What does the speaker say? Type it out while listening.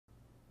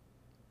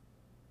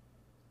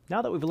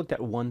Now that we've looked at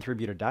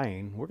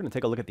 1,3-butadiene, we're going to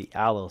take a look at the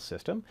allyl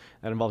system.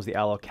 That involves the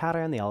allyl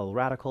cation, the allyl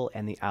radical,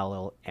 and the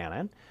allyl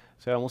anion.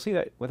 So we'll see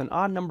that with an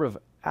odd number of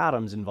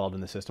atoms involved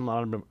in the system,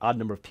 odd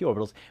number of p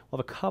orbitals, we'll have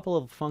a couple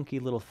of funky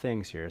little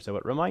things here. So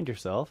remind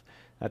yourself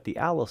that the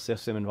allyl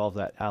system involves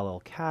that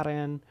allyl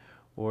cation,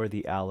 or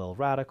the allyl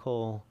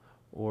radical,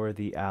 or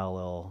the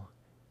allyl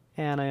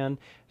anion.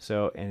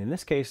 So, and in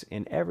this case,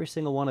 in every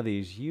single one of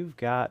these, you've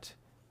got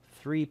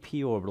 3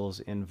 p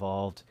orbitals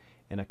involved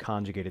in a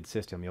conjugated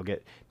system. You'll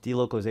get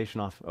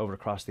delocalization over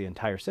across the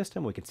entire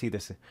system. We can see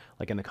this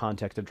like in the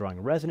context of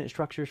drawing resonance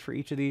structures for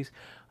each of these.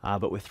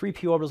 But with 3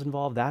 p orbitals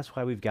involved, that's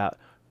why we've got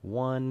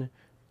 1,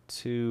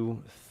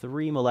 2,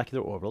 3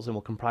 molecular orbitals, and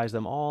we'll comprise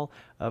them all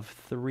of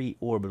 3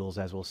 orbitals,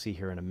 as we'll see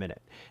here in a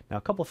minute. Now,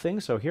 a couple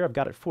things. So here I've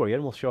got it for you,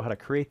 and we'll show how to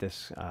create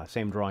this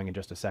same drawing in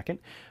just a second.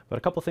 But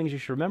a couple things you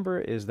should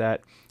remember is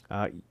that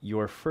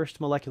your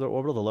first molecular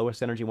orbital, the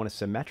lowest energy one, is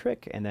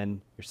symmetric, and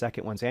then your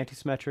second one's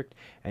antisymmetric,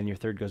 and your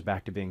third goes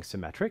back to being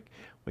symmetric.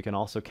 We can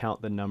also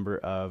count the number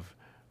of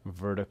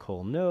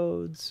vertical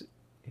nodes,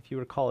 if you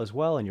recall as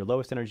well, and your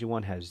lowest energy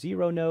one has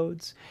 0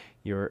 nodes.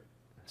 Your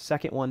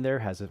second one there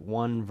has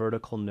 1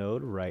 vertical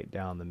node right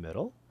down the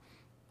middle.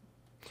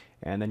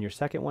 And then your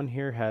second one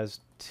here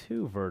has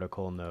 2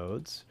 vertical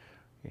nodes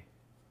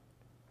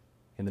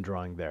in the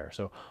drawing there.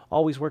 So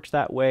always works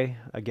that way.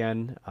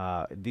 Again,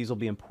 these will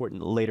be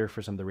important later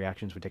for some of the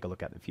reactions we take a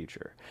look at in the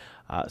future.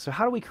 So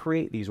how do we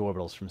create these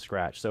orbitals from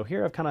scratch? So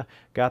here I've kind of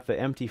got the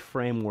empty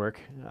framework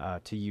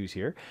to use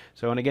here.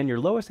 So, and again, your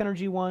lowest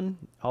energy one,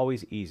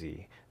 always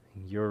easy.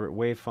 Your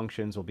wave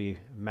functions will be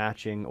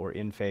matching or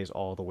in phase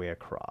all the way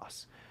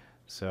across.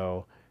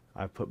 So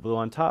I've put blue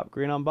on top,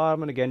 green on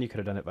bottom, and again, you could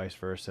have done it vice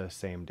versa,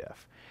 same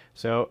diff.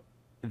 So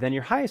then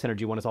your highest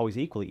energy one is always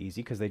equally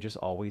easy because they just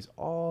always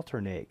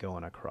alternate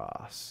going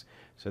across.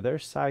 So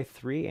there's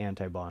psi3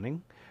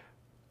 antibonding.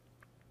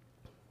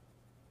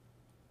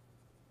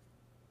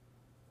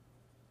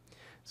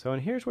 So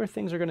and here's where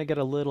things are going to get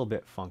a little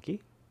bit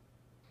funky.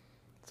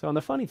 So and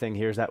the funny thing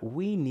here is that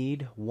we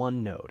need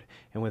 1 node.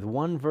 And with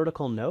 1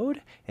 vertical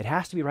node, it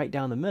has to be right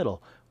down the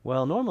middle.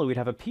 Well, normally we'd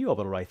have a p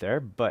orbital right there,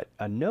 but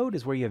a node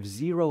is where you have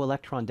 0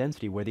 electron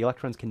density, where the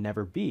electrons can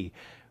never be,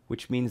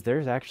 which means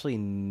there's actually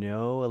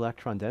no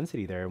electron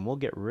density there, and we'll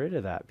get rid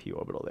of that p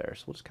orbital there.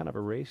 So we'll just kind of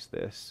erase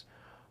this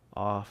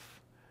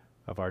off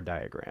of our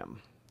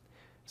diagram.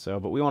 So,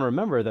 but we want to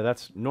remember that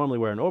that's normally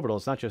where an orbital,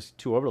 it's not just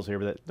 2 orbitals here,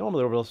 but that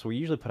normally orbitals, so we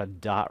usually put a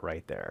dot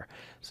right there.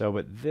 So,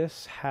 but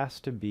this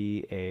has to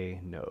be a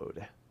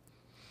node.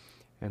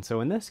 And so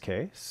in this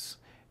case,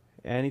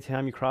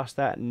 anytime you cross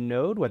that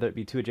node, whether it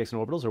be 2 adjacent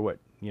orbitals or what,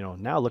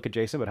 now look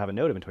adjacent but have a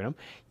node in between them,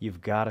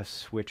 you've got to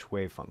switch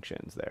wave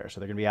functions there. So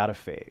they're going to be out of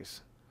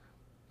phase.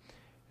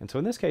 And so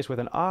in this case, with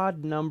an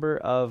odd number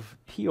of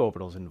p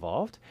orbitals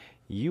involved,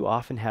 you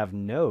often have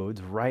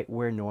nodes right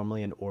where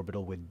normally an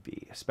orbital would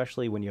be,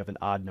 especially when you have an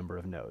odd number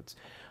of nodes.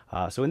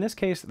 So in this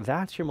case,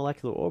 that's your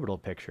molecular orbital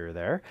picture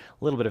there.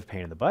 A little bit of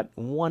pain in the butt.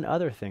 One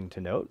other thing to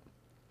note,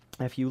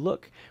 if you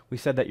look, we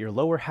said that your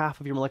lower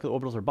half of your molecular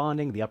orbitals are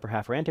bonding, the upper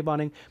half are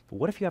antibonding, but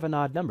what if you have an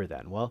odd number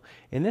then? Well,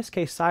 in this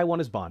case, psi1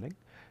 is bonding.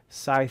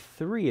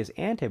 Psi3 is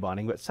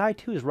antibonding, but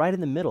psi2 is right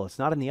in the middle. It's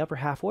not in the upper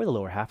half or the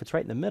lower half, it's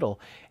right in the middle.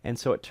 And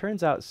so it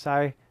turns out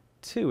psi2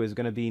 is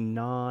going to be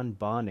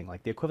non-bonding,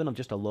 like the equivalent of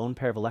just a lone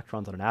pair of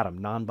electrons on an atom,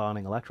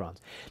 non-bonding electrons.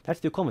 That's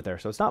the equivalent there.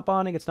 So it's not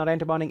bonding, it's not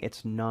antibonding,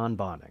 it's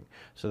non-bonding.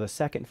 So the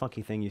second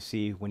funky thing you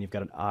see when you've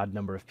got an odd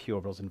number of p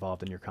orbitals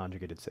involved in your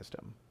conjugated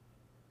system.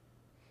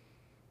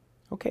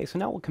 Okay, so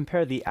now we'll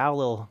compare the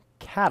allyl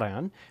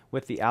cation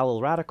with the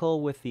allyl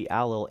radical with the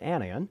allyl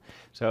anion.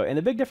 So, and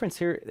the big difference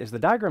here is the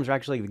diagrams are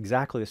actually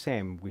exactly the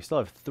same. We still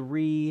have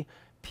 3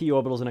 p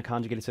orbitals in a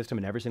conjugated system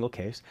in every single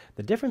case.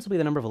 The difference will be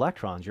the number of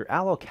electrons. Your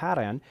allyl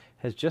cation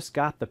has just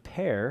got the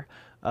pair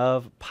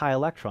of pi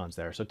electrons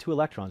there. So 2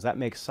 electrons. That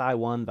makes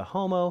psi1 the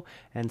HOMO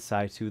and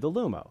psi2 the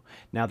LUMO.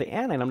 Now the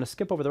anion, I'm going to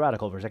skip over the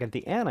radical for a second.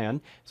 The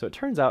anion, so it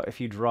turns out if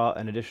you draw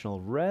an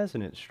additional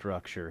resonance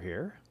structure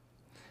here,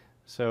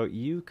 so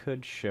you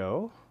could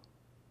show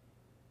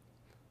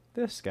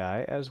this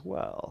guy as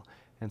well.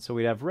 And so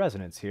we'd have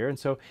resonance here. And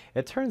so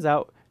it turns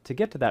out to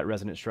get to that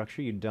resonance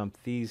structure, you dump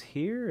these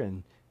here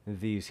and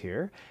these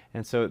here.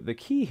 And so the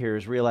key here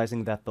is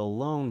realizing that the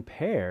lone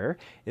pair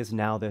is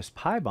now this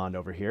pi bond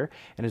over here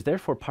and is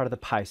therefore part of the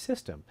pi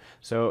system.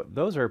 So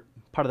those are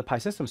part of the pi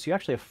system. So you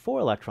actually have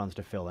 4 electrons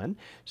to fill in.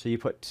 So you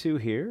put 2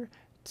 here,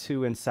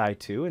 2 in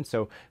psi2, and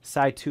so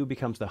psi2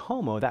 becomes the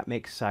HOMO. That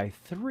makes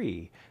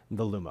psi3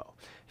 the LUMO.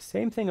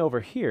 Same thing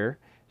over here.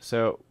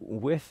 So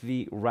with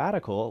the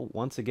radical,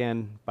 once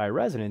again by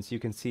resonance, you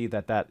can see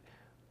that that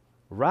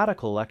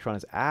radical electron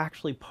is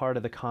actually part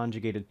of the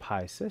conjugated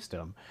pi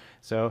system.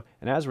 So,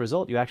 and as a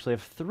result, you actually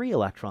have 3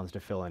 electrons to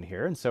fill in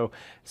here. And so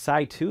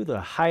psi2, the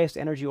highest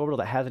energy orbital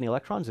that has any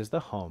electrons, is the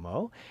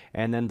HOMO.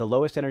 And then the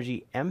lowest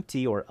energy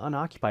empty or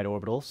unoccupied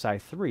orbital,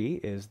 psi3,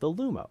 is the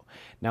LUMO.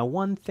 Now,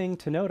 one thing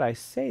to note, I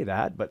say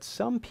that, but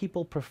some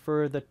people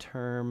prefer the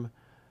term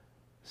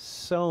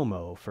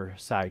SOMO for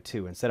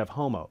Psi2 instead of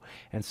HOMO.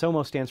 And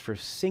SOMO stands for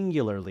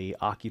singularly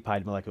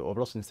occupied molecular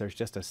orbital, since there's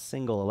just a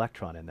single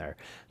electron in there.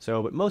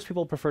 So, but most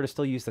people prefer to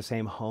still use the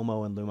same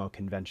HOMO and LUMO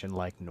convention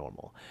like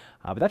normal.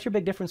 But that's your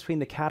big difference between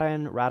the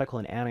cation, radical,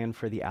 and anion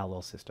for the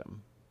allyl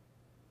system.